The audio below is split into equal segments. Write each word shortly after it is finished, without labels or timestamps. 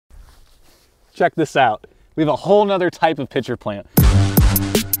check this out. We have a whole nother type of pitcher plant.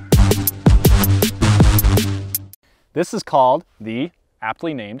 This is called the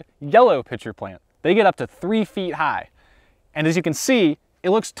aptly named yellow pitcher plant. They get up to 3 feet high. And as you can see,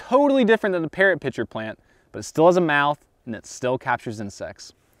 it looks totally different than the parrot pitcher plant, but it still has a mouth and it still captures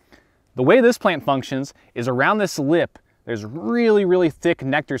insects. The way this plant functions is around this lip, there's really thick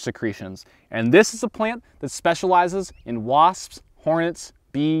nectar secretions. And this is a plant that specializes in wasps, hornets,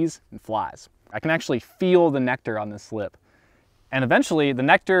 bees, and flies. I can actually feel the nectar on this lip. And eventually the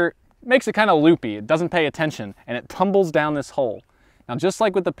nectar makes it kind of loopy. It doesn't pay attention and it tumbles down this hole. Now, just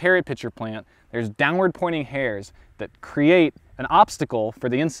like with the parrot pitcher plant, there's downward pointing hairs that create an obstacle for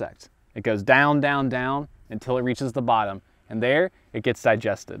the insect. It goes down, down, down until it reaches the bottom, and there it gets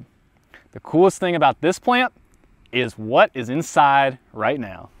digested. The coolest thing about this plant is what is inside right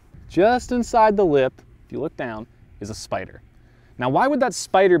now. Just inside the lip, if you look down, is a spider. Now, why would that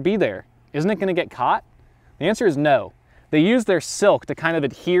spider be there? Isn't it going to get caught? The answer is no. They use their silk to kind of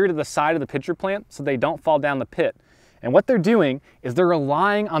adhere to the side of the pitcher plant so they don't fall down the pit. And what they're doing is they're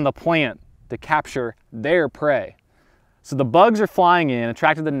relying on the plant to capture their prey. So the bugs are flying in,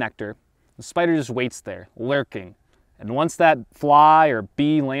 attracted to the nectar. The spider just waits there, lurking. And once that fly or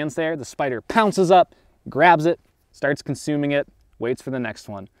bee lands there, the spider pounces up, grabs it, starts consuming it, waits for the next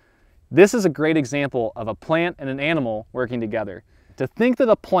one. This is a great example of a plant and an animal working together. To think that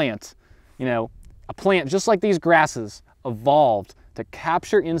a plant just like these grasses, evolved to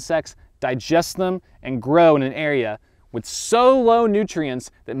capture insects, digest them, and grow in an area with so low nutrients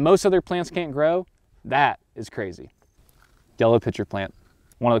that most other plants can't grow, that is crazy. Yellow pitcher plant,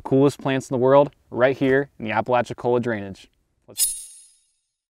 one of the coolest plants in the world, right here in the Apalachicola drainage.